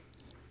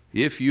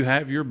If you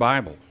have your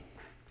Bible,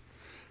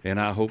 and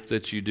I hope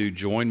that you do,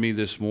 join me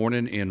this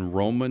morning in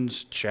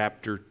Romans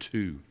chapter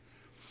 2.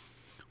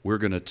 We're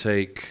going to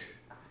take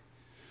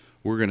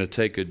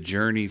a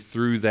journey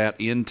through that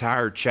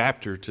entire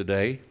chapter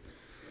today.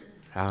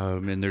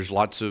 And there's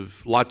lots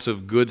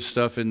of good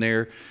stuff in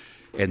there.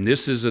 And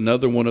this is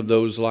another one of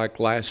those like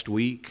last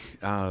week.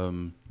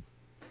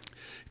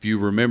 If you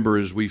remember,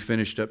 as we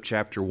finished up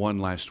chapter 1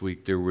 last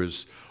week, there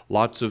was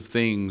lots of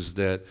things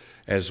that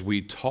as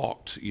we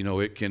talked,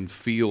 it can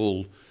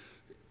feel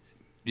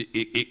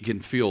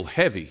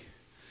heavy.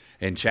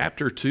 And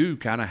chapter 2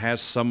 kind of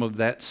has some of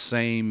that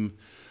same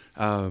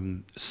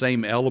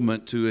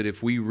element to it.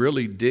 If we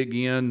really dig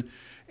in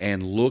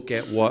and look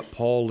at what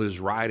Paul is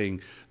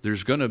writing,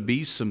 there's going to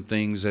be some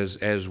things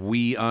as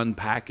we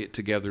unpack it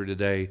together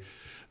today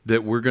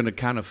that we're going to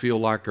kind of feel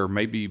like are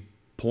maybe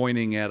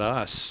pointing at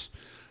us,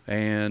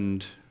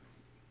 and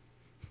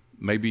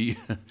maybe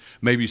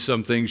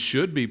some things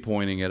should be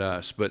pointing at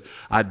us. But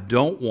I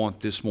don't want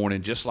this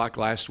morning, just like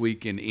last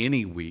week and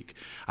any week,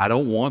 I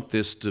don't want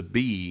this to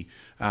be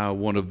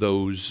one of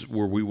those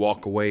where we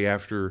walk away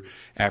after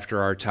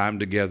our time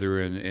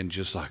together and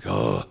just like,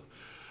 oh,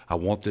 I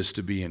want this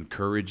to be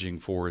encouraging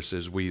for us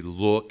as we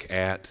look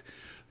at,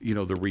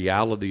 the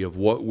reality of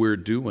what we're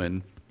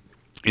doing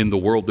in the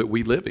world that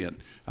we live in.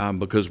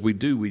 Because we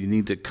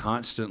need to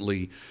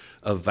constantly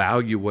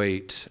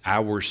evaluate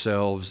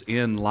ourselves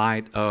in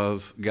light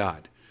of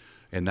God.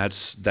 And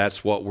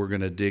that's what we're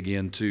going to dig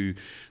into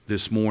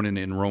this morning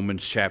in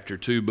Romans chapter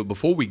 2. But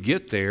before we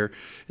get there,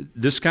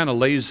 this kind of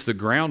lays the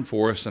ground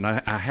for us, and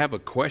I have a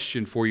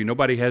question for you.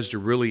 Nobody has to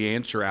really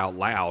answer out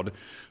loud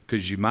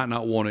because you might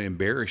not want to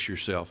embarrass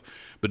yourself.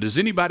 But does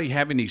anybody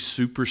have any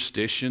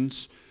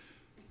superstitions?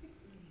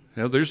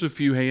 Now, there's a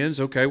few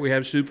hands. Okay, we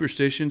have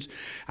superstitions.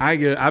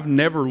 I've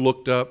never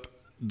looked up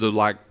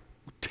the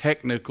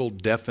technical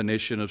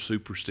definition of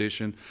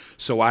superstition,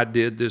 so I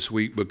did this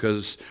week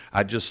because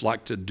I just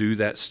like to do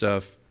that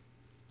stuff.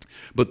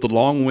 But the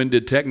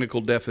long-winded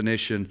technical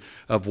definition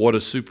of what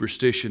a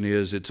superstition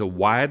is, it's a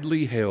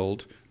widely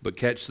held, but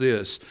catch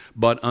this,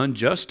 but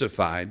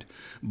unjustified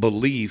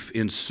belief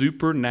in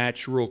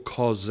supernatural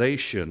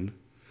causation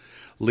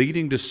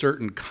leading to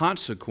certain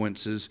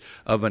consequences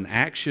of an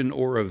action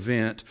or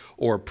event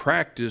or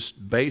practice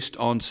based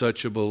on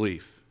such a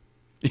belief.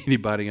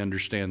 Anybody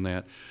understand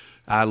that?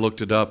 I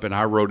looked it up and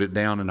I wrote it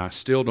down and I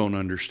still don't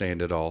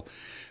understand it all.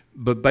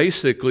 But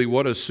basically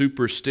what a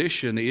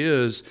superstition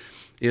is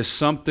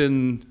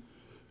something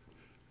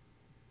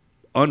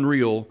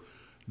unreal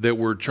that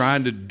we're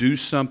trying to do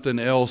something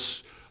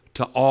else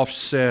to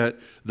offset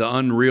the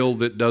unreal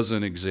that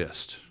doesn't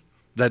exist.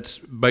 That's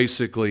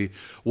basically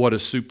what a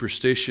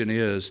superstition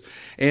is.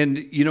 And,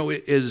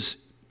 as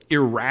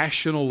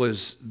irrational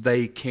as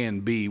they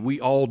can be,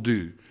 we all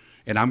do.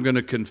 And I'm going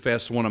to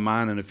confess one of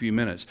mine in a few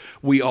minutes.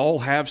 We all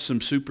have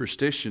some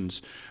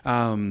superstitions.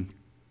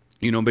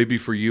 Maybe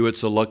for you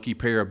it's a lucky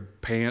pair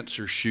of pants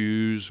or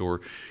shoes,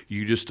 or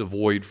you just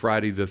avoid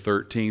Friday the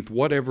 13th.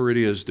 Whatever it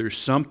is, there's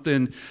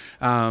something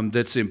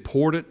that's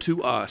important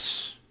to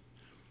us.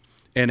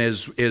 And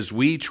as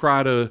we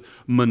try to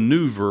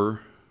maneuver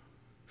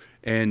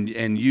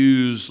and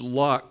use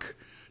luck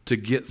to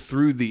get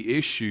through the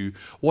issue,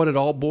 what it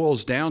all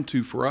boils down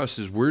to for us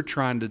is we're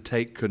trying to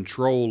take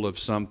control of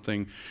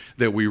something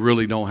that we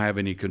really don't have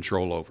any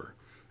control over.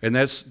 And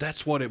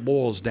that's what it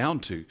boils down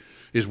to,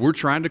 is we're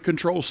trying to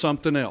control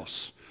something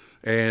else.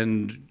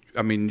 And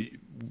I mean,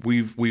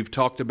 we've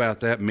talked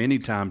about that many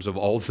times, of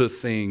all the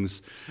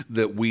things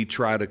that we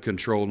try to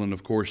control. And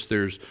of course,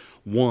 there's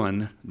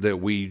one that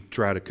we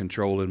try to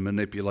control and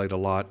manipulate a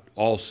lot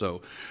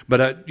also.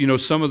 But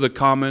some of the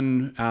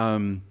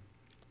common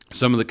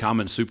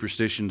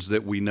superstitions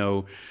that we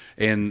know,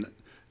 and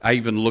I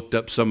even looked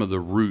up some of the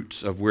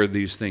roots of where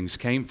these things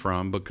came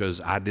from because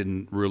I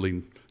didn't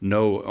really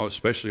know,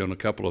 especially on a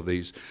couple of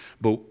these.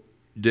 But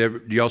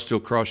do y'all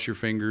still cross your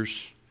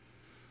fingers?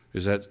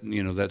 Is that,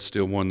 that's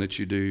still one that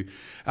you do?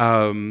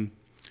 There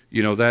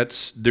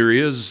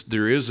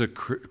is a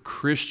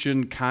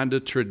Christian kind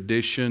of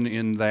tradition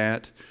in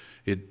that.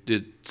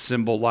 It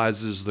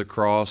symbolizes the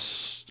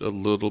cross a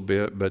little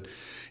bit, but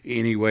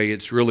anyway,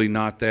 it's really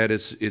not that.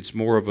 It's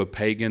more of a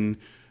pagan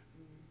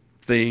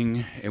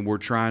thing, and we're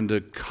trying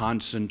to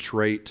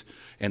concentrate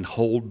and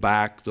hold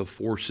back the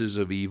forces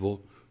of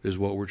evil is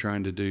what we're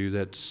trying to do.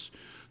 That's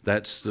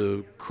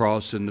the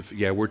cross and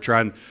we're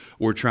trying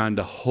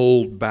to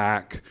hold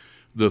back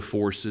the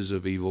forces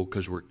of evil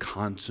because we're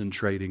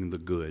concentrating the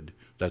good.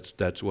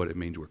 That's what it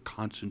means. We're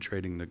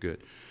concentrating the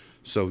good.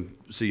 So,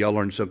 see, y'all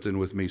learned something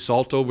with me.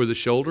 Salt over the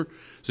shoulder.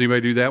 Does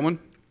anybody do that one?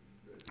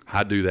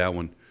 I do that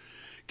one.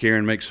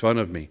 Karen makes fun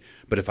of me.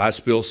 But if I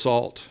spill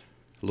salt,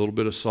 a little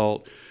bit of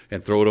salt,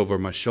 and throw it over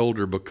my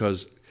shoulder,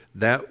 because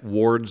that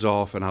wards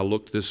off, and I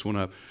looked this one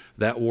up,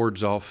 that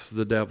wards off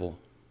the devil.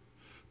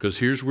 Because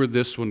here's where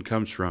this one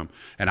comes from.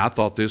 And I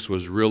thought this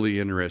was really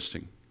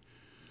interesting.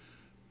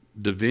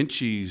 Da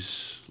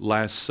Vinci's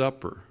Last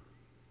Supper.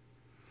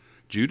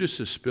 Judas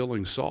is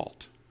spilling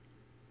salt.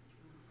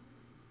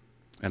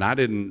 And I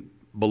didn't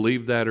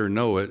believe that or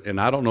know it, and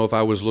I don't know if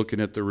I was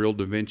looking at the real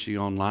Da Vinci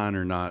online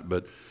or not,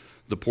 but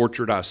the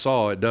portrait I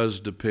saw, it does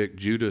depict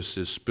Judas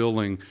as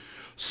spilling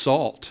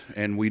salt,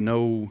 and we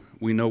know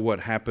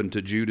what happened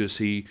to Judas.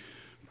 He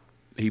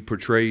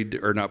portrayed,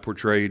 or not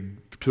portrayed,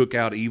 took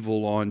out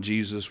evil on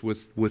Jesus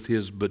with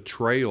his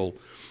betrayal.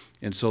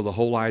 And so the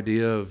whole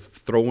idea of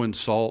throwing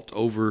salt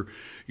over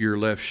your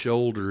left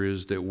shoulder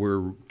is that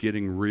we're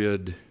getting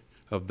rid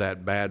of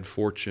that bad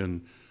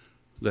fortune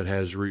that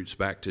has roots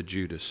back to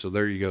Judas. So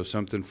there you go,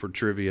 something for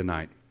trivia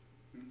night.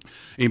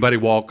 Anybody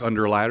walk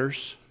under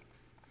ladders?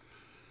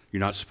 You're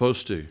not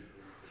supposed to.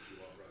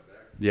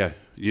 Yeah.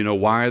 You know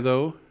why,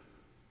 though?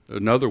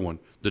 Another one,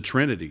 the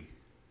Trinity.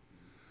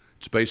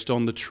 It's based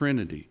on the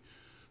Trinity.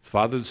 The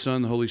Father, the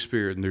Son, the Holy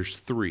Spirit, and there's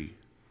three,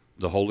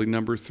 the holy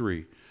number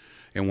three.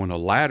 And when a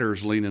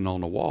ladder's leaning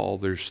on a wall,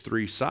 there's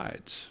three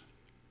sides.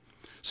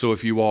 So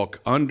if you walk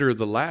under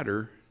the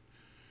ladder,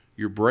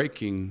 you're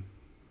breaking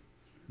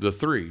the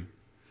three.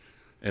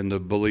 And the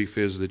belief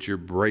is that you're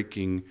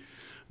breaking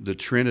the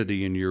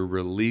Trinity and you're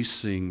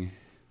releasing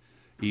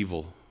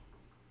evil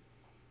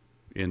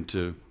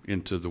into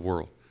the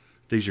world.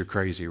 These are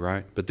crazy,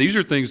 right? But these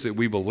are things that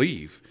we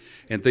believe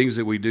and things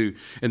that we do.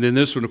 And then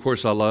this one, of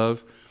course, I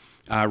love.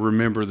 I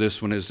remember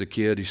this one as a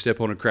kid. You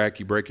step on a crack,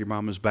 you break your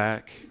mama's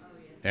back. Oh,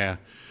 yeah.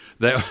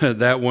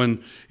 That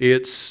one,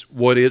 it's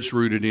what it's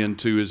rooted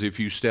into is if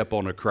you step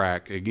on a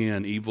crack,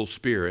 again, evil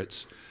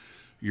spirits,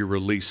 you're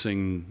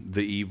releasing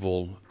the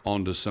evil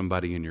onto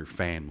somebody in your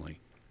family.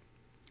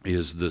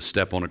 Is the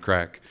step on a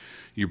crack,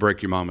 you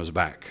break your mama's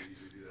back.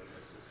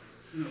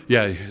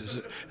 Yeah,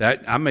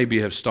 that I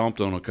maybe have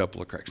stomped on a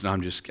couple of cracks. No,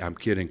 I'm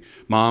kidding.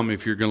 Mom,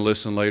 if you're going to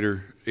listen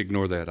later,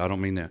 ignore that. I don't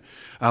mean that.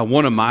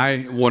 One of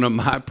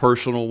my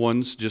personal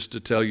ones, just to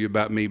tell you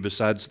about me,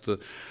 besides the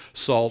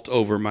salt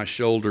over my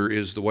shoulder,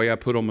 is the way I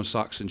put on my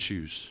socks and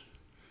shoes.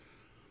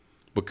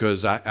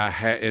 Because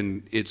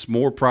and it's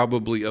more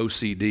probably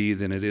OCD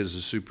than it is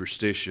a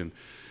superstition.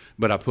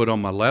 But I put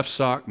on my left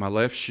sock, my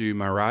left shoe,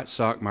 my right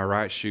sock, my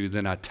right shoe,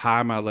 then I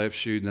tie my left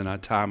shoe, then I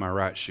tie my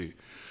right shoe.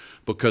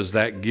 Because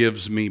that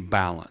gives me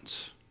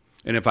balance.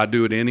 And if I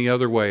do it any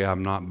other way,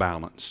 I'm not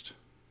balanced.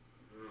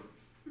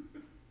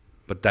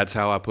 But that's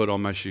how I put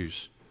on my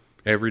shoes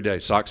every day,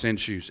 socks and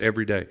shoes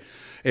every day.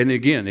 And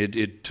again,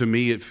 it to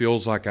me, it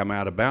feels like I'm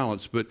out of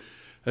balance. But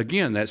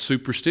again, that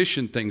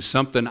superstition thing,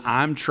 something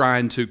I'm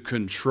trying to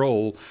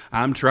control.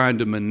 I'm trying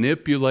to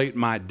manipulate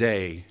my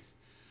day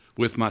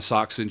with my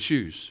socks and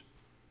shoes.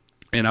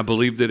 And I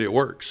believe that it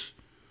works.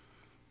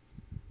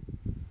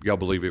 Y'all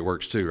believe it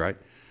works too, right?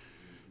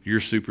 Your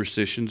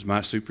superstitions,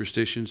 my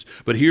superstitions.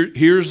 But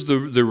here's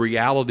the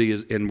reality,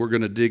 is, and we're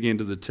going to dig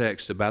into the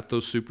text about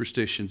those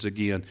superstitions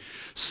again.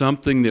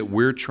 Something that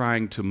we're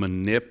trying to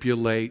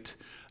manipulate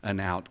an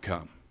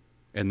outcome.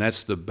 And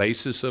that's the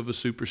basis of a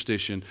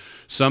superstition.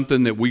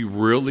 Something that we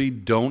really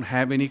don't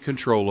have any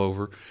control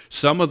over.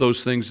 Some of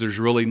those things, there's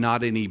really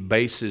not any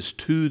basis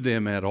to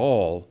them at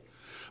all.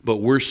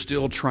 But we're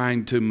still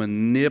trying to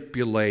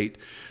manipulate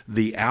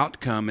the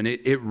outcome. And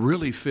it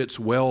really fits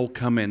well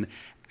coming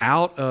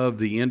out of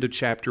the end of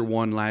chapter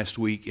 1 last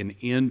week and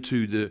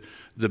into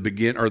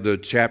the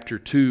chapter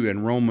 2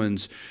 in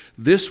Romans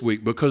this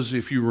week, because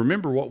if you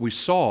remember what we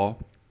saw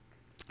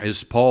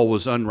as Paul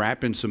was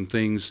unwrapping some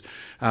things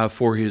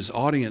for his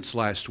audience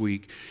last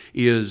week,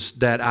 is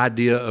that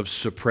idea of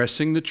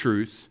suppressing the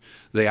truth,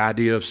 the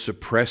idea of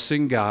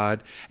suppressing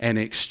God and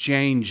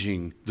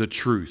exchanging the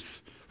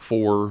truth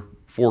for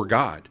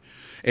God.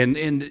 And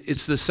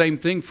it's the same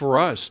thing for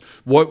us.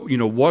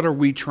 What are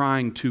we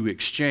trying to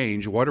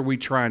exchange? What are we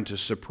trying to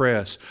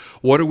suppress?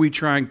 What are we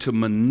trying to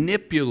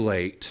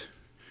manipulate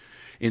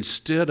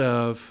instead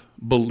of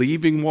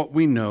believing what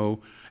we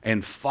know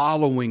and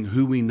following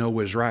who we know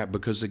is right?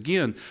 Because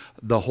again,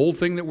 the whole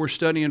thing that we're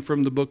studying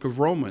from the book of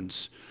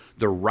Romans,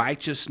 the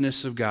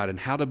righteousness of God and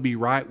how to be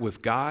right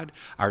with God,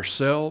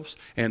 ourselves,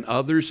 and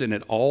others, and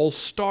it all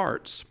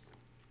starts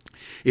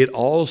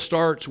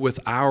with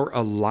our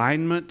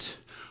alignment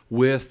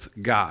with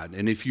God.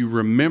 And if you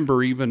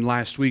remember even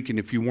last week, and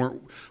if you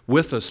weren't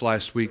with us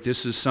last week,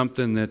 this is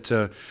something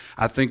that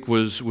I think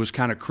was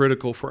kind of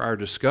critical for our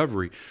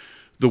discovery.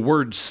 The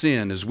word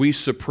sin, as we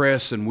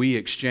suppress and we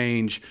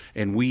exchange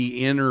and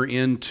we enter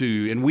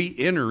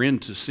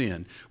into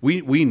sin.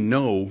 We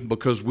know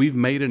because we've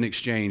made an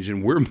exchange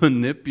and we're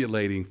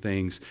manipulating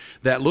things.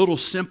 That little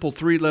simple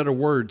 3-letter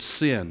word,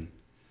 sin,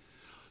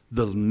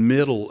 the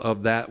middle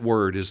of that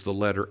word is the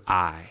letter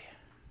I.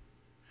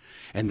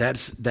 And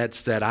that's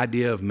that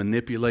idea of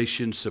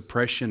manipulation,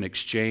 suppression,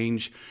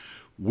 exchange.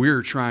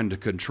 We're trying to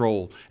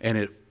control.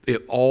 And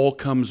it all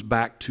comes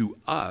back to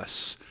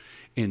us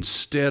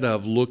instead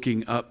of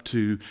looking up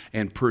to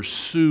and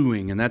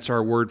pursuing. And that's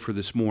our word for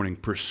this morning,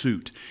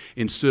 pursuit.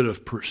 Instead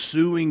of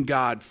pursuing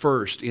God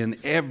first in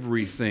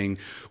everything,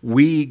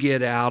 we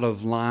get out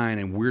of line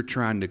and we're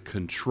trying to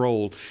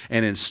control.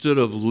 And instead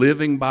of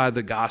living by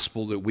the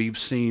gospel that we've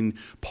seen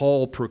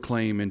Paul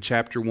proclaim in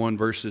chapter 1,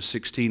 verses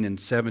 16 and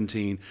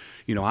 17,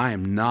 I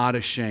am not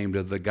ashamed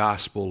of the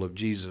gospel of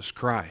Jesus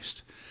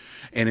Christ.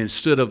 And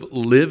instead of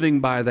living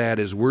by that,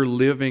 as we're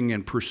living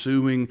and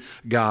pursuing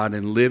God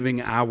and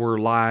living our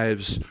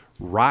lives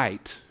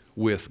right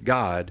with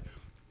God,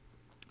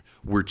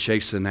 we're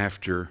chasing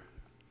after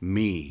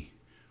me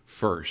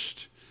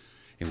first.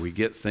 And we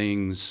get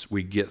things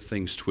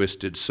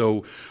twisted.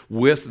 So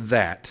with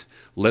that,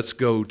 let's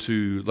go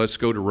to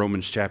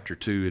Romans chapter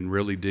 2 and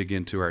really dig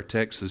into our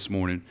text this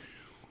morning.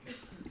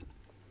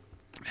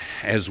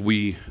 As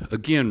we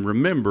again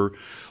remember,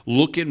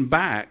 looking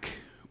back,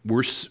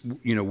 we're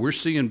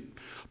seeing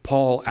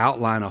Paul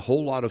outline a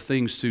whole lot of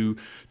things to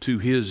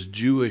his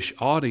Jewish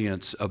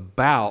audience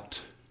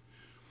about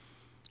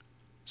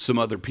some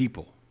other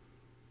people.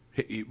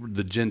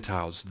 The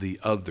Gentiles, the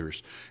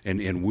others.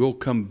 And we'll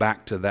come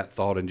back to that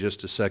thought in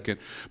just a second.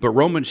 But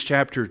Romans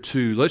chapter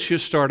 2, let's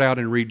just start out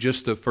and read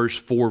just the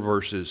first 4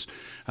 verses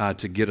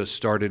to get us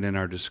started in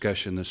our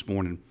discussion this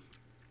morning.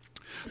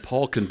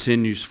 Paul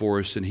continues for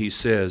us and he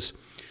says,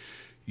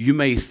 "You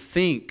may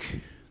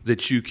think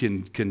that you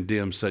can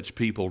condemn such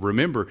people."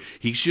 Remember,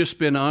 he's just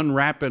been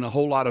unwrapping a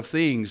whole lot of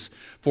things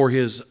for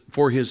his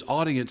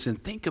audience,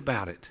 and think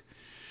about it.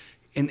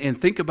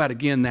 And think about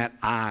again that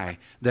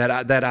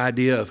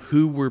idea of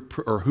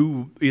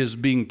who is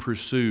being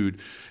pursued,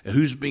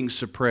 who's being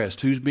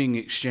suppressed, who's being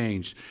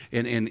exchanged,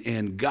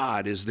 and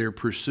God is there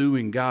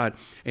pursuing God,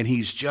 and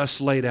He's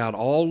just laid out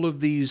all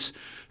of these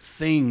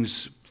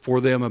things for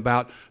them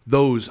about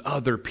those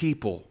other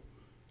people.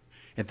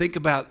 And think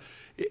about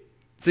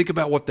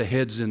what the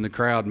heads in the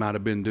crowd might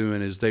have been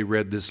doing as they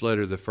read this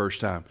letter the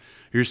first time.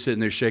 You're sitting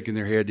there shaking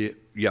their head.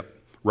 Yep,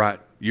 right.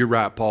 You're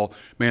right, Paul.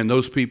 Man,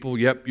 those people,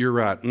 yep, you're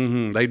right.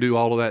 They do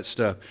all of that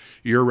stuff.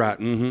 You're right.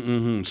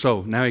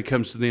 So now he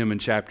comes to them in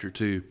chapter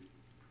 2.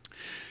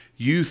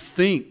 You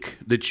think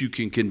that you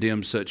can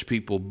condemn such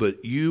people,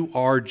 but you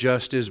are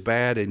just as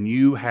bad and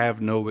you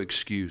have no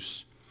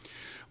excuse.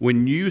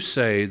 When you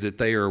say that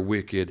they are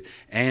wicked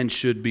and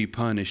should be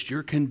punished,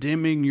 you're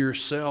condemning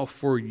yourself,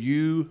 for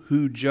you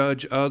who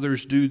judge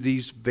others do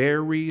these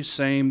very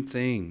same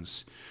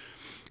things.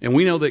 And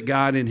we know that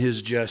God in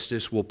His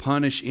justice will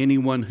punish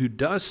anyone who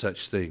does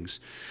such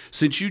things.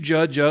 Since you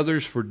judge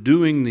others for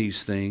doing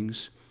these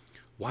things,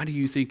 why do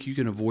you think you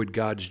can avoid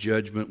God's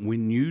judgment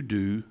when you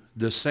do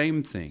the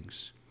same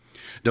things?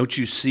 Don't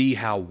you see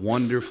how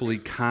wonderfully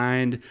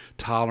kind,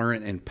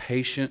 tolerant, and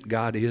patient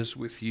God is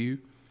with you?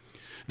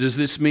 Does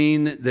this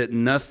mean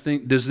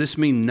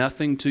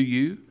nothing to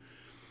you?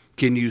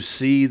 Can you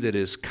see that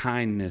His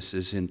kindness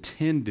is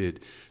intended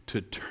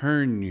to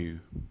turn you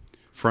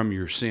from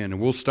your sin? And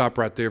we'll stop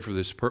right there for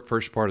this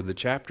first part of the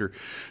chapter.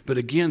 But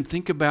again,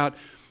 think about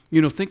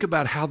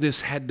how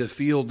this had to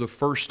feel the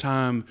first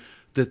time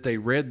that they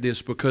read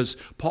this, because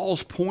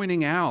Paul's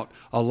pointing out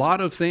a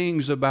lot of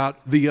things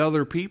about the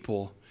other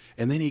people,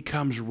 and then he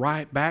comes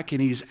right back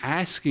and he's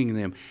asking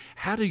them,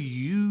 how do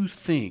you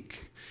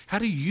think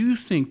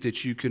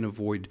that you can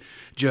avoid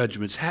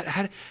judgments?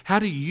 How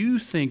do you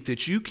think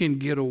that you can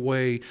get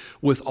away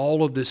with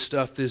all of this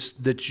stuff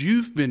that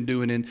you've been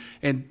doing?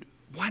 And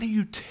why do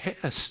you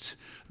test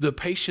the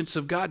patience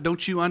of God?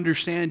 Don't you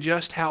understand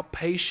just how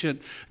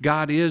patient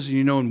God is?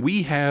 And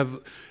we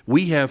have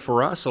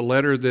for us a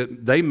letter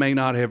that they may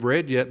not have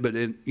read yet, but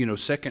in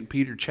 2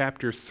 Peter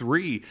chapter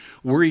 3,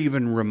 we're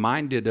even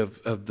reminded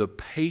of the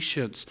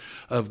patience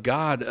of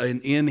God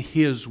in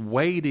His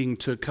waiting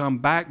to come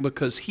back,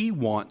 because He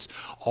wants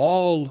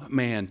all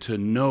man to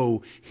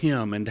know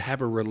Him and to have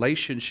a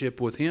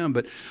relationship with Him.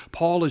 But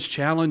Paul is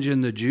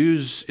challenging the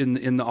Jews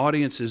in the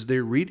audience as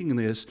they're reading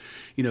this.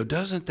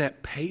 Doesn't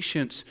that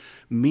patience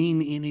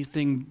mean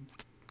anything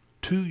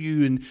to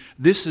you? And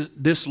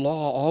this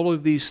law, all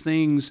of these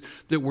things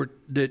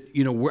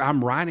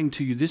I'm writing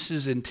to you, this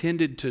is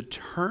intended to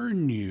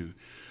turn you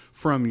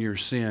from your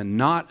sin,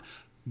 not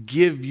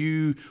give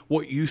you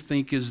what you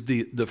think is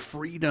the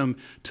freedom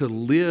to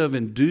live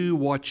and do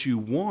what you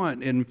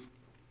want. And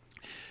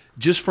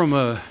just from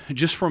a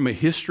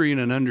history and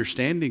an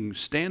understanding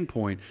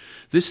standpoint,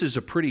 this is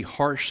a pretty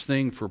harsh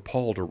thing for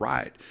Paul to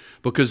write,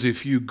 because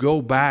if you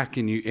go back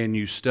and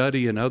you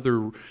study in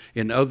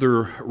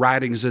other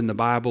writings in the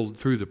Bible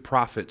through the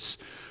prophets,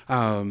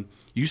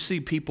 you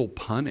see people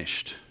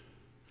punished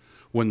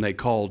when they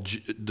called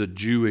the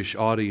Jewish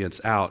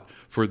audience out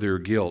for their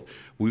guilt.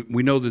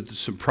 We know that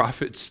some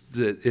prophets,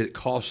 that it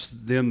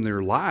cost them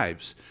their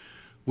lives.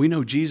 We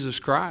know Jesus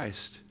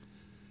Christ,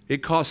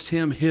 it cost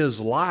Him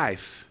His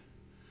life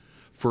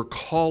for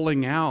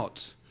calling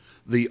out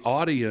the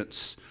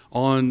audience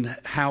on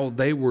how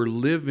they were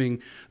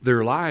living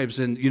their lives.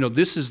 And,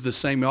 this is the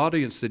same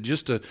audience that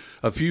just a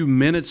few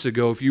minutes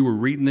ago, if you were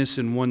reading this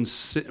in one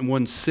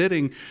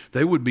sitting,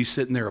 they would be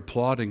sitting there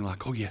applauding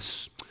like, oh,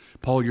 yes,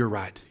 Paul, you're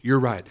right.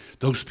 You're right.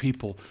 Those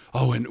people,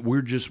 and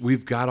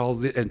we've got all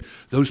this, and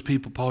those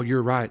people, Paul,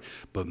 you're right.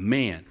 But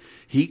man,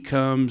 he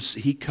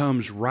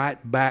comes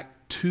right back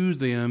to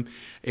them,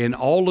 and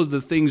all of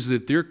the things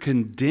that they're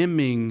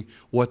condemning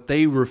what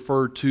they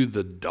refer to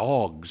the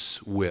dogs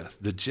with,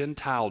 the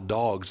Gentile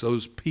dogs,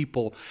 those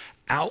people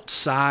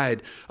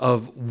outside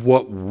of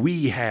what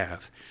we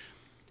have.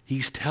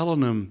 He's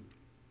telling them,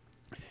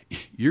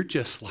 you're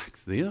just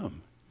like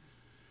them.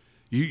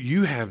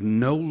 You have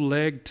no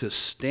leg to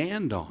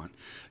stand on.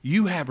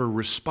 You have a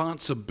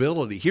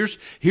responsibility.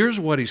 Here's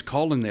what he's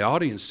calling the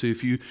audience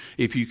to.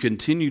 If you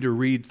continue to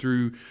read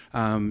through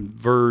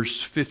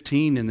verse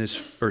 15 in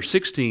this, or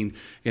 16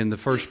 in the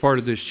first part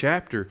of this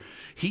chapter,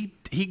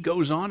 he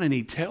goes on and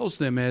he tells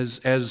them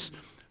as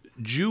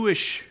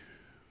Jewish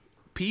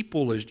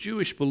people, as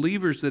Jewish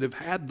believers that have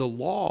had the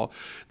law,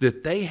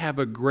 that they have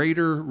a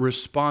greater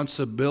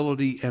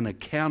responsibility and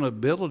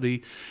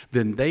accountability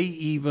than they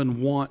even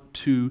want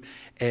to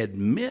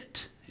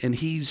admit. And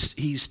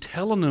he's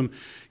telling them,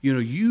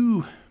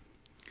 you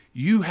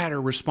had a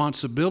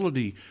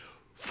responsibility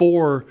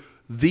for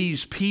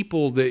these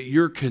people that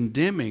you're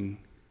condemning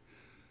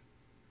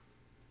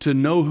to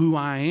know who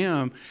I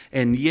am,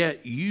 and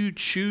yet you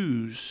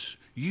choose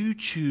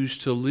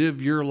to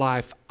live your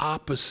life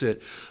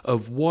opposite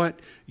of what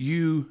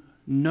you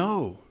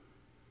know.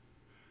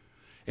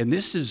 And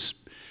this is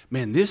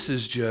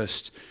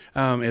just,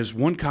 as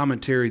one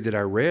commentary that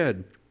I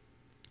read,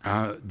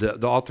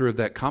 the author of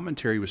that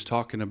commentary was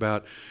talking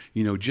about,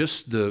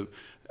 just the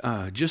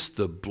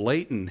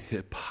blatant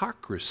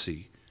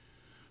hypocrisy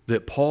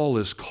that Paul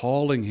is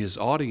calling his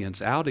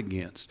audience out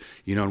against.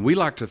 And we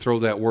like to throw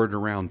that word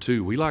around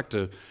too. We like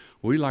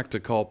to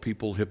call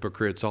people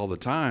hypocrites all the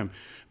time,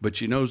 but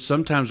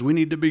sometimes we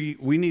need to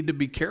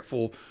be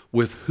careful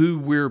with who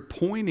we're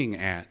pointing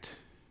at,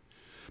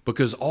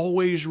 because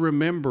always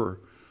remember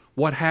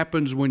what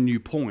happens when you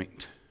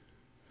point.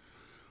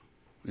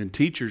 And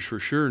teachers for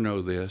sure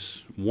know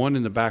this. One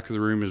in the back of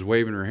the room is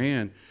waving her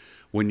hand.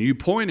 When you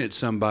point at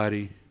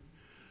somebody,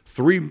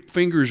 3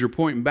 fingers are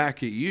pointing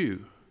back at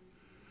you.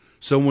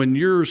 So when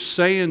you're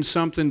saying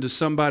something to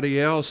somebody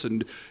else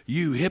and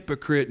you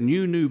hypocrite and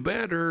you knew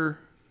better,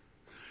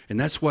 and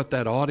that's what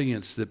that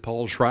audience that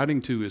Paul's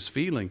writing to is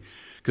feeling,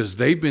 because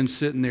they've been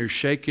sitting there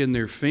shaking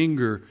their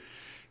finger,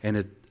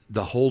 and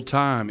the whole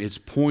time it's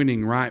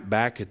pointing right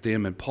back at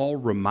them. And Paul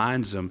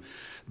reminds them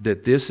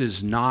that this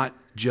is not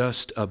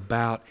just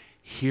about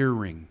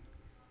hearing,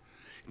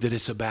 that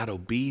it's about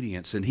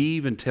obedience. And he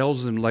even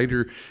tells them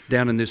later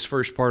down in this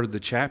first part of the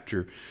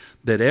chapter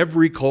that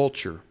every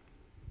culture,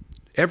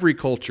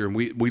 and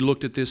we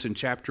looked at this in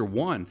chapter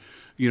 1,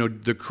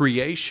 the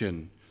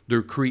creation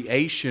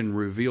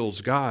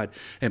reveals God.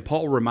 And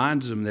Paul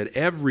reminds them that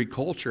every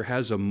culture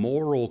has a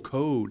moral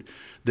code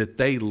that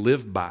they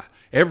live by.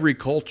 Every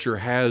culture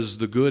has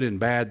the good and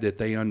bad that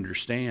they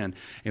understand.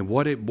 And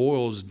what it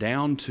boils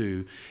down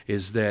to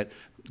is that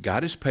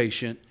God is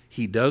patient.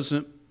 He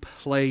doesn't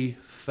play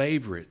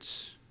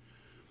favorites.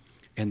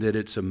 And that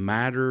it's a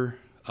matter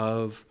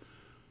of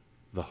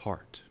the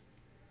heart.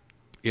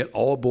 It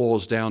all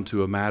boils down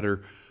to a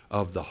matter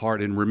of the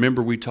heart. And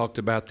remember, we talked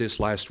about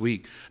this last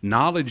week.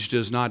 Knowledge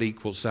does not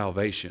equal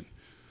salvation.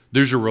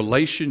 There's a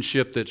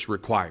relationship that's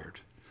required.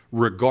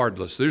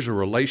 Regardless, there's a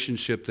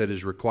relationship that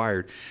is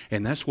required.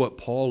 And that's what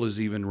Paul is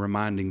even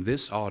reminding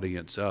this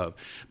audience of.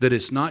 That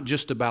it's not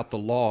just about the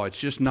law. It's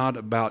just not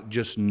about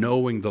just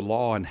knowing the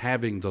law and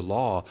having the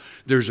law.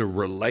 There's a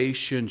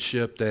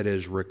relationship that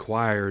is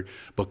required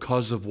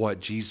because of what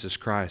Jesus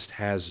Christ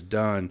has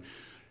done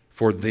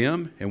for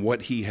them and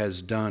what he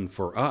has done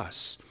for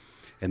us.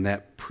 And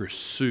that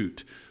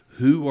pursuit,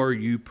 who are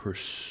you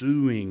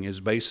pursuing,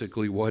 is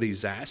basically what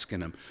he's asking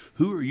them.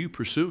 Who are you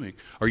pursuing?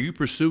 Are you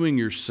pursuing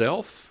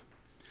yourself,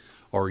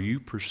 or are you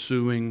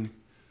pursuing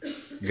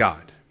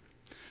God?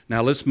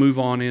 Now let's move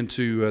on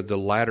into the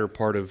latter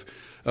part of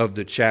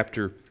the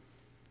chapter.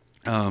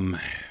 I'm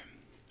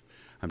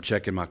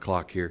checking my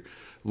clock here.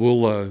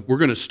 We're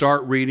going to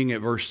start reading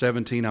at verse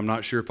 17. I'm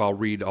not sure if I'll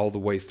read all the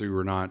way through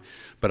or not,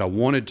 but I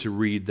wanted to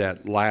read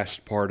that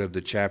last part of the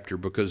chapter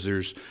because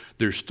there's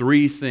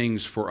 3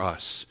 things for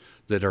us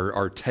that are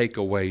our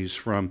takeaways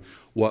from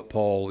what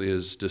Paul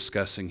is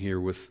discussing here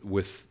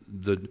with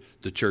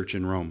the church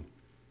in Rome.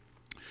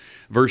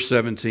 Verse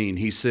 17,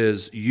 he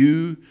says,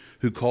 "You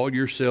who call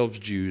yourselves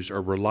Jews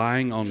are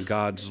relying on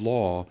God's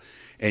law,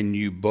 and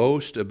you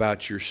boast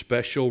about your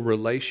special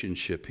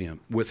relationship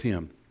with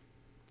Him.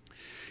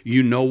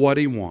 You know what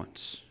He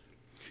wants.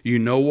 You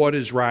know what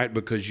is right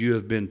because you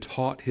have been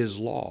taught His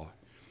law.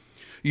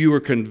 You are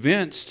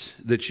convinced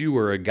that you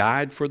are a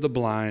guide for the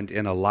blind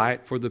and a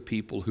light for the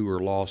people who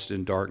are lost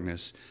in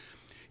darkness.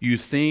 You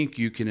think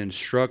you can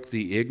instruct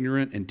the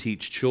ignorant and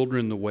teach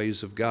children the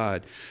ways of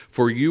God,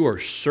 for you are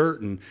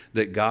certain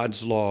that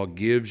God's law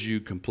gives you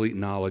complete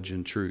knowledge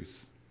and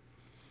truth.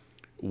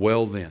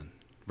 Well then,"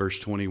 verse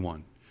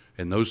 21,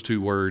 and those 2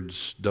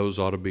 words, those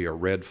ought to be a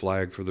red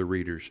flag for the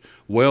readers.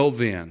 "Well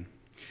then,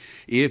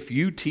 if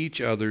you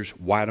teach others,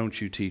 why don't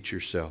you teach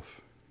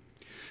yourself?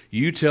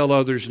 You tell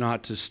others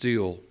not to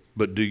steal,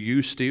 but do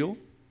you steal?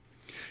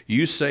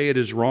 You say it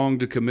is wrong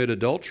to commit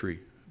adultery,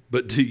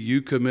 but do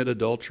you commit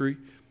adultery?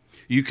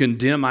 You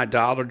condemn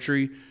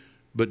idolatry,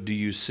 but do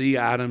you see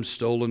items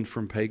stolen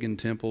from pagan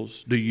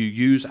temples? Do you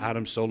use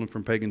items stolen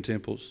from pagan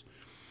temples?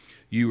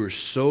 You are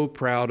so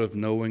proud of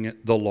knowing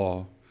the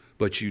law,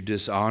 but you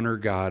dishonor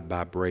God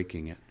by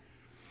breaking it.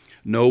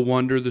 No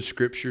wonder the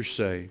Scriptures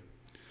say,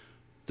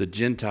 the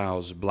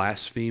Gentiles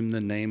blaspheme the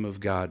name of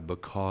God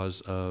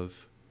because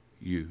of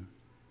you.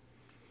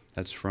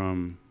 That's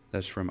from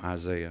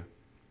Isaiah.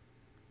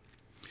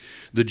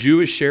 The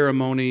Jewish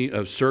ceremony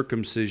of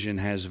circumcision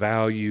has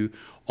value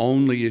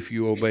only if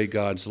you obey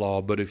God's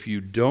law. But if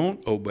you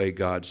don't obey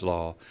God's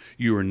law,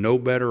 you are no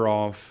better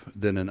off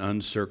than an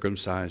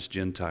uncircumcised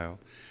Gentile.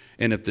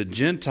 And if the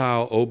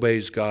Gentile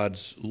obeys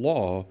God's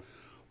law,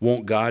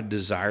 won't God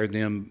desire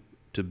them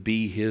to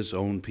be his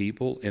own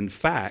people? In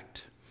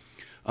fact,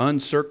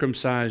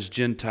 uncircumcised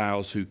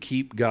Gentiles who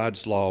keep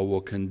God's law will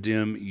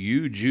condemn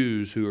you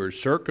Jews who are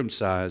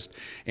circumcised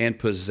and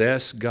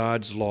possess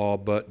God's law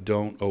but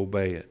don't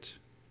obey it.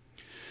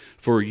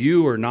 For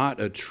you are not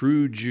a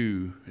true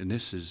Jew. And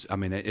this is,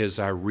 as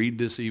I read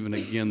this even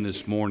again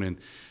this morning,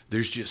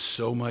 there's just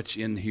so much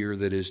in here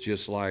that is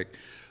just like,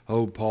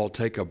 oh, Paul,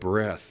 take a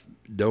breath.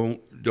 Don't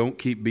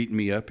keep beating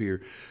me up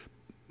here.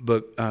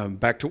 But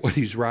back to what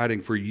he's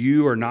writing, for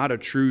you are not a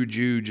true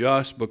Jew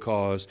just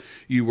because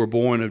you were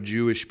born of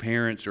Jewish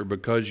parents or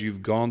because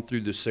you've gone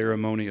through the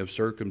ceremony of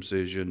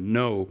circumcision.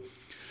 No,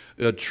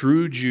 a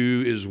true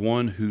Jew is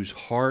one whose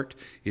heart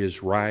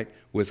is right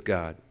with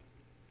God.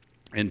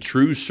 And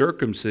true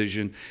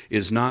circumcision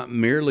is not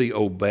merely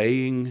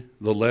obeying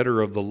the letter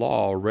of the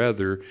law.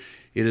 Rather,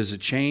 it is a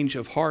change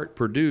of heart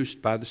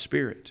produced by the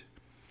Spirit.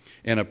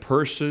 And a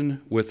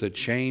person with a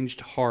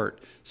changed heart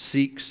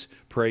seeks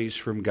praise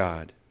from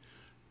God,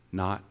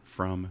 not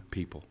from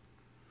people.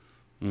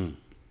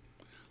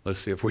 Let's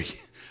see if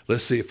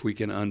we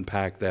can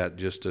unpack that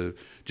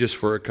just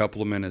for a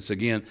couple of minutes.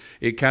 Again,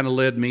 it kind of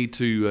led me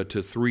to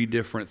three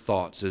different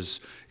thoughts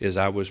as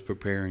I was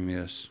preparing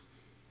this.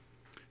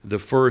 The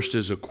first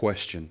is a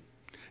question.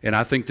 And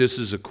I think this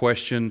is a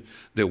question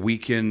that we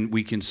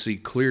can see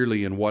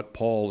clearly in what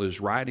Paul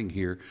is writing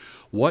here.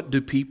 What do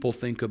people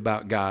think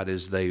about God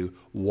as they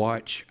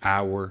watch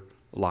our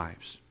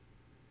lives?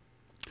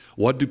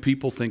 What do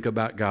people think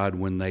about God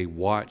when they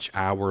watch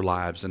our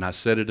lives? And I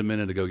said it a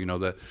minute ago,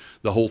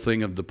 the whole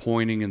thing of the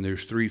pointing, and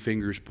there's three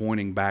fingers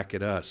pointing back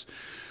at us.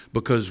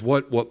 Because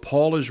what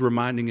Paul is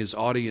reminding his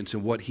audience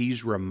and what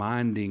he's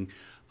reminding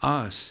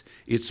us,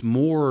 it's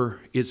more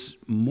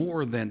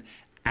than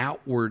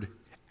outward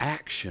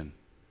action.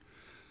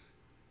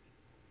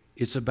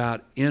 It's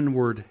about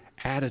inward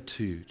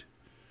attitude.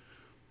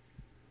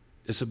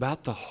 It's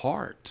about the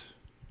heart.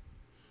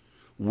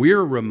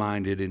 We're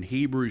reminded in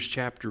Hebrews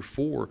chapter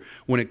 4,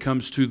 when it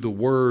comes to the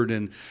Word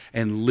and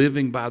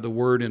living by the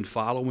Word and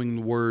following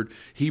the Word,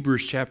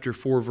 Hebrews chapter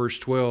 4, verse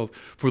 12,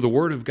 for the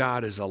Word of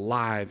God is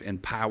alive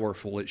and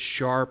powerful. It's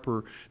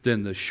sharper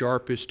than the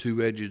sharpest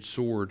two-edged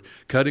sword,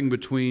 cutting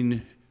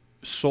between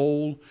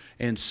soul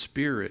and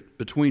spirit,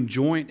 between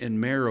joint and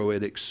marrow.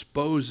 It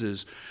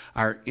exposes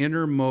our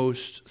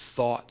innermost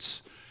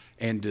thoughts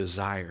and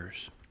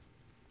desires.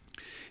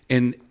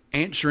 And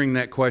answering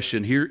that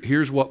question,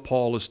 here's what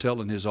Paul is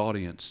telling his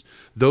audience.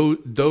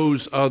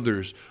 Those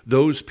others,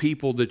 those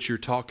people that you're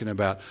talking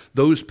about,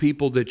 those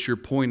people that you're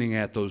pointing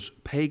at, those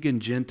pagan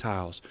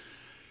Gentiles,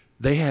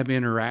 they have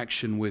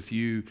interaction with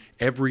you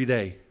every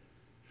day.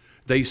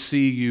 They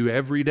see you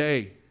every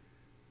day.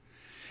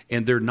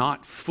 And they're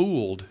not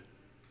fooled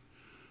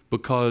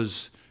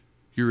because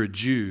you're a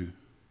Jew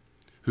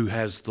who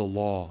has the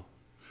law.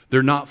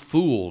 They're not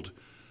fooled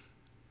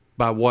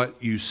by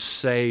what you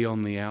say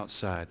on the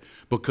outside,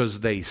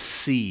 because they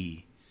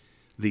see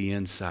the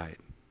inside.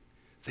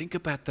 Think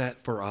about that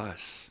for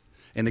us.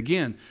 And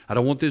again, I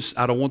don't want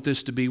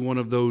this to be one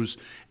of those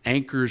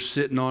anchors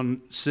sitting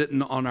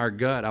on our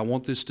gut. I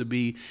want this to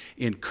be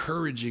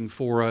encouraging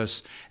for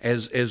us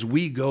as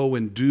we go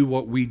and do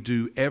what we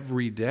do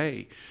every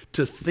day.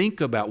 To think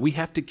about, we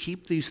have to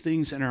keep these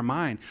things in our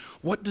mind.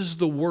 What does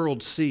the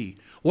world see?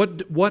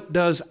 What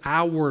does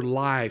our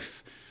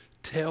life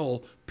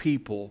tell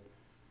people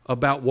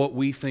about what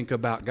we think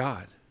about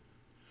God?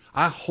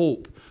 I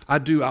hope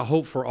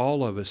for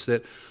all of us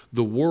that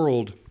the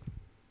world,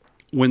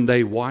 when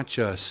they watch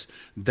us,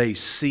 they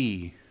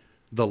see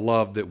the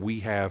love that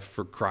we have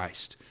for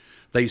Christ.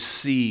 They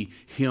see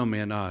Him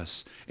in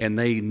us, and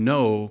they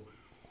know,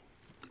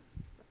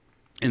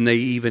 and they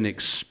even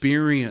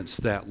experience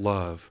that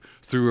love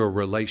through a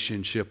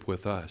relationship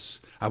with us.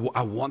 I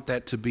want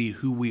that to be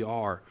who we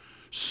are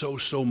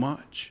so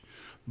much.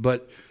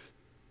 But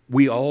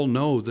we all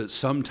know that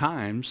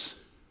sometimes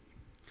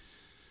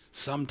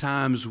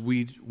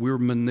we're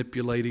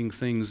manipulating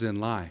things in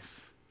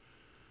life.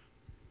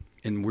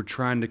 And we're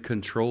trying to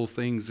control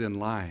things in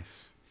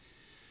life.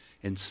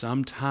 And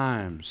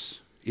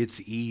sometimes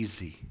it's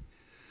easy.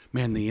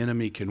 Man, the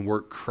enemy can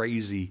work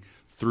crazy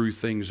through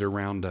things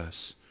around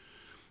us.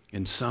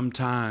 And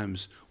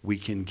sometimes we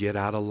can get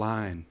out of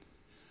line.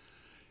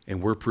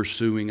 And we're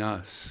pursuing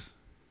us.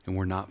 And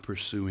we're not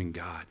pursuing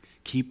God.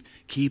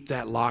 Keep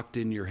that locked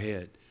in your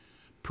head.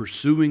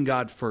 Pursuing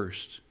God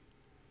first.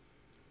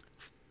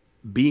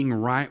 Being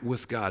right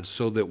with God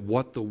so that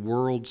what the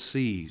world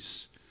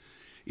sees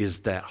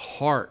is that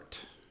heart,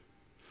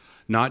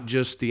 not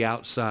just the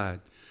outside,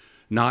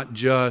 not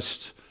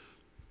just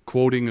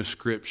quoting a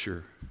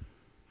scripture,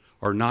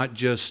 or not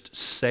just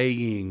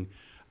saying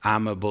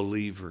I'm a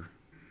believer.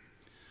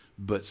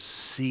 But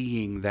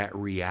seeing that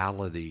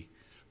reality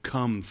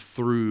come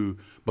through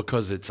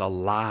because it's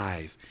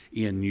alive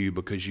in you,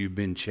 because you've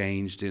been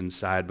changed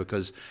inside,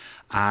 because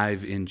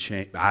I've been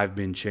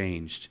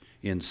changed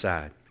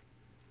inside.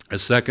 A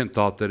second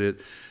thought that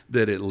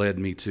it led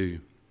me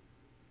to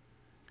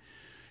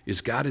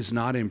is God is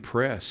not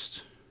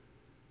impressed.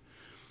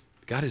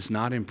 God is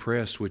not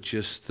impressed with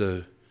just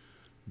the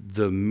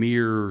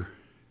mere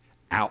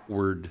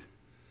outward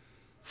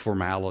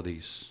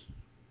formalities.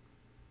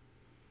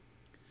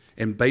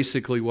 And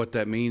basically what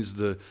that means,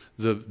 the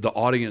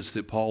audience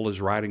that Paul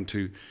is writing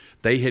to,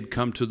 they had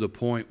come to the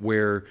point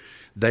where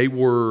they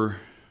were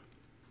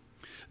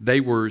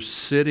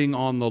sitting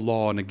on the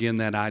law, and again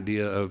that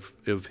idea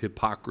of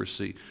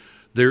hypocrisy.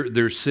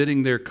 They're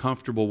sitting there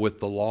comfortable with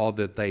the law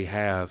that they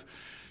have,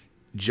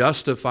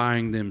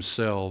 justifying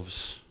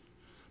themselves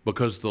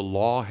because the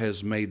law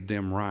has made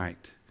them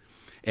right,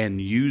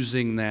 and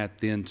using that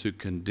then to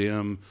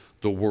condemn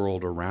the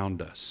world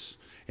around us.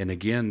 And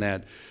again,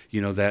 that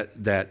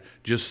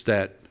just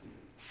that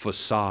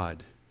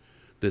facade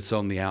that's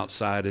on the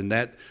outside, and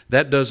that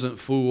doesn't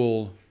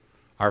fool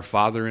our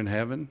Father in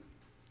heaven,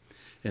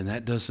 and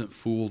that doesn't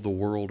fool the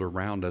world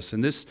around us.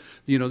 And this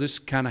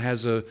kind of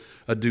has a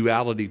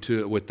duality to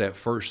it with that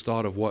first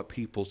thought of what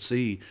people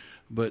see,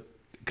 but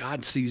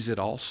God sees it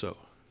also.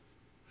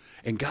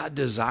 And God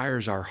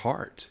desires our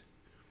heart.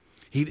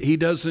 He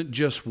doesn't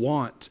just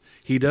want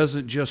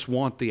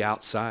the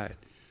outside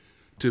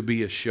to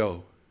be a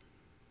show.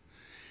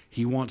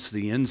 He wants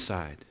the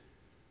inside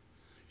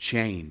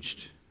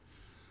changed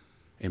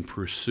and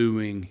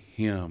pursuing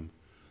Him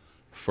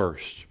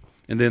first.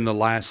 And then the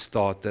last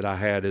thought that I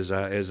had as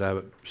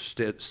I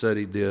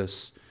studied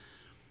this,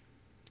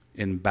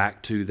 and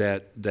back to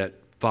that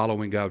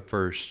following God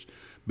first,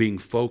 being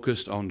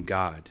focused on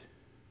God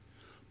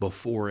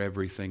before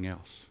everything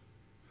else.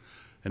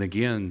 And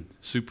again,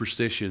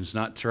 superstitions,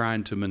 not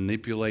trying to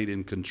manipulate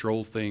and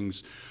control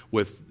things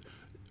with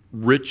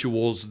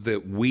rituals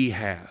that we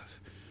have,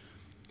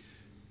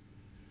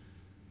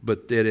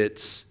 but that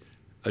it's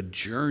a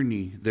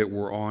journey that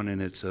we're on,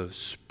 and it's a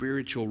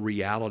spiritual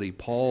reality.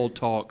 Paul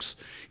talks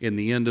in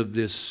the end of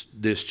this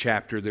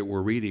chapter that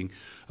we're reading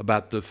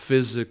about the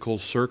physical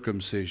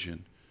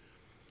circumcision.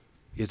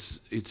 It's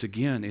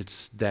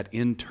that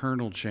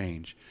internal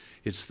change.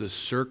 It's the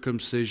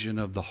circumcision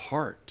of the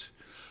heart,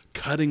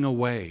 cutting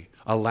away,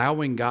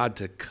 allowing God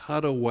to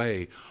cut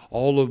away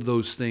all of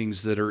those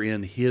things that are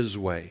in His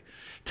way.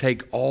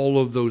 Take all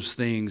of those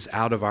things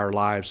out of our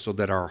lives so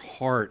that our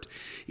heart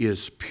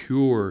is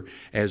pure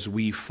as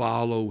we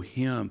follow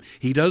Him.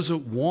 He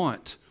doesn't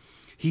want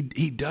the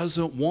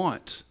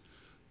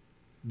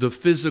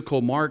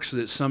physical marks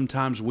that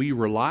sometimes we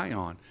rely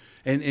on.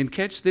 And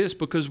catch this,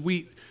 because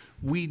we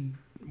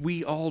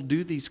all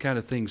do these kind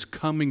of things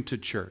coming to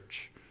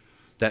church.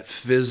 That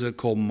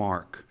physical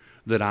mark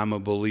that I'm a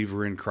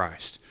believer in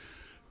Christ.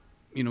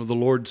 The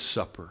Lord's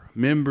Supper,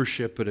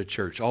 membership at a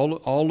church,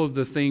 all of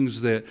the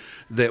things that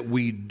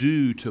we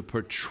do to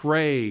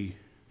portray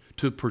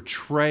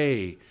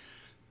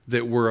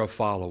that we're a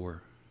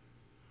follower,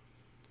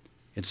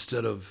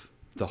 instead of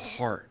the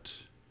heart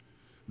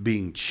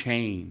being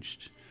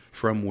changed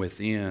from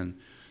within,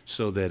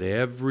 so that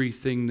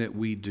everything that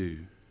we do,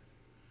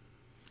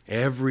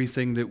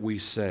 everything that we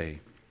say,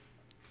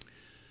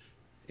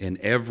 in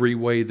every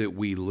way that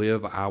we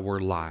live our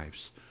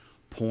lives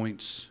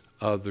points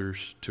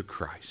others to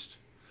Christ.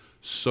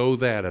 So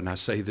that, and I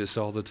say this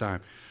all the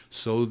time,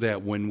 so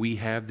that when we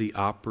have the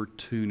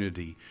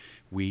opportunity,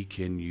 we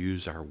can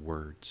use our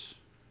words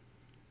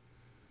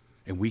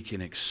and we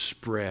can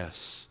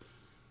express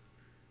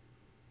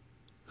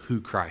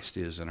who Christ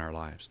is in our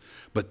lives.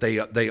 But they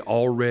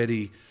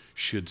already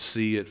should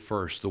see it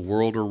first. The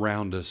world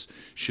around us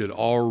should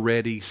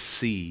already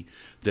see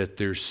that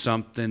there's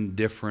something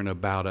different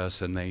about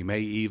us, and they may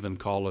even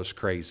call us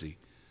crazy.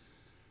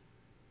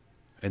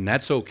 And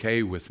that's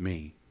okay with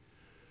me.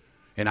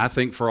 And I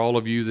think for all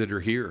of you that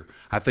are here,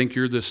 I think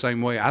you're the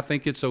same way. I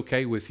think it's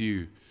okay with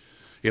you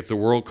if the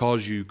world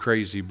calls you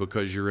crazy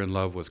because you're in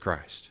love with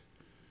Christ.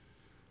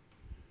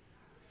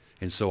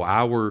 And so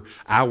our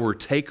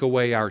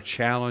takeaway, our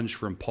challenge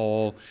from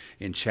Paul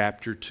in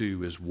chapter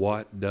 2 is,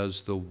 what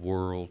does the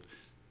world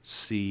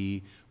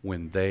see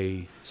when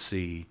they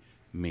see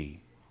me?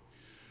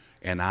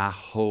 And I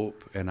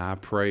hope and I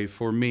pray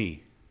for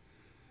me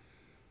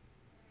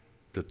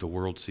that the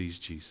world sees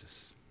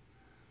Jesus.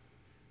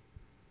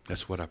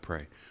 That's what I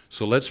pray.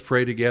 So let's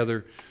pray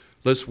together.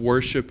 Let's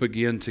worship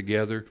again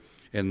together.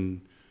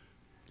 And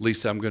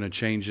Lisa, I'm going to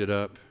change it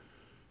up.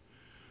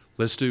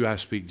 Let's do I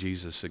Speak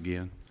Jesus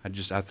again.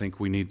 I think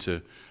we need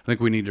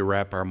to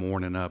wrap our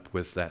morning up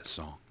with that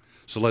song.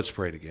 So let's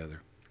pray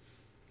together.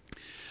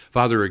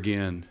 Father,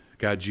 again,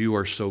 God, you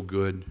are so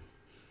good.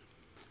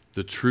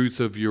 The truth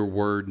of your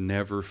word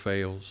never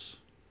fails.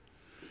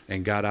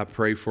 And God, I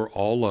pray for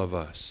all of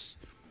us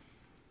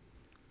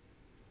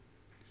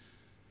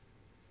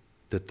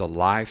that the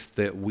life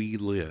that we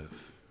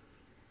live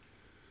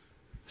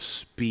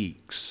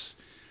speaks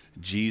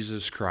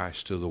Jesus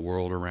Christ to the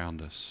world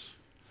around us.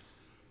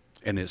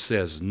 And it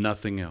says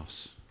nothing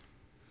else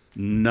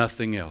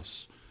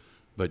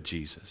but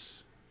Jesus.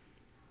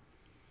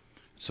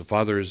 So,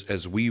 Father,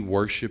 as we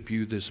worship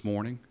you this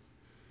morning,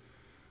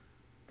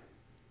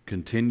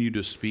 continue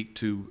to speak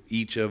to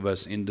each of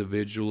us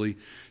individually,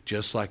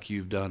 just like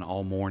you've done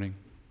all morning.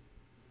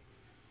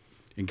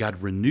 And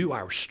God, renew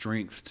our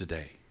strength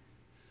today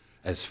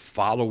as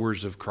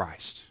followers of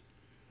Christ.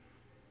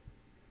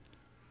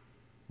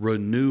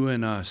 Renew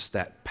in us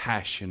that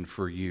passion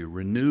for you.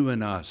 Renew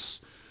in us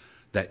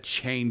that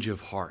change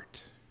of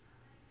heart,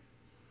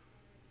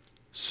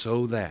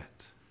 so that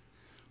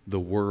the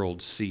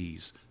world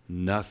sees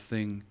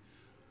nothing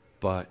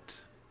but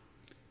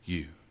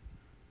you.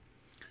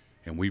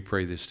 And we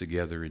pray this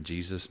together in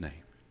Jesus'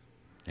 name.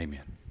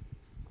 Amen.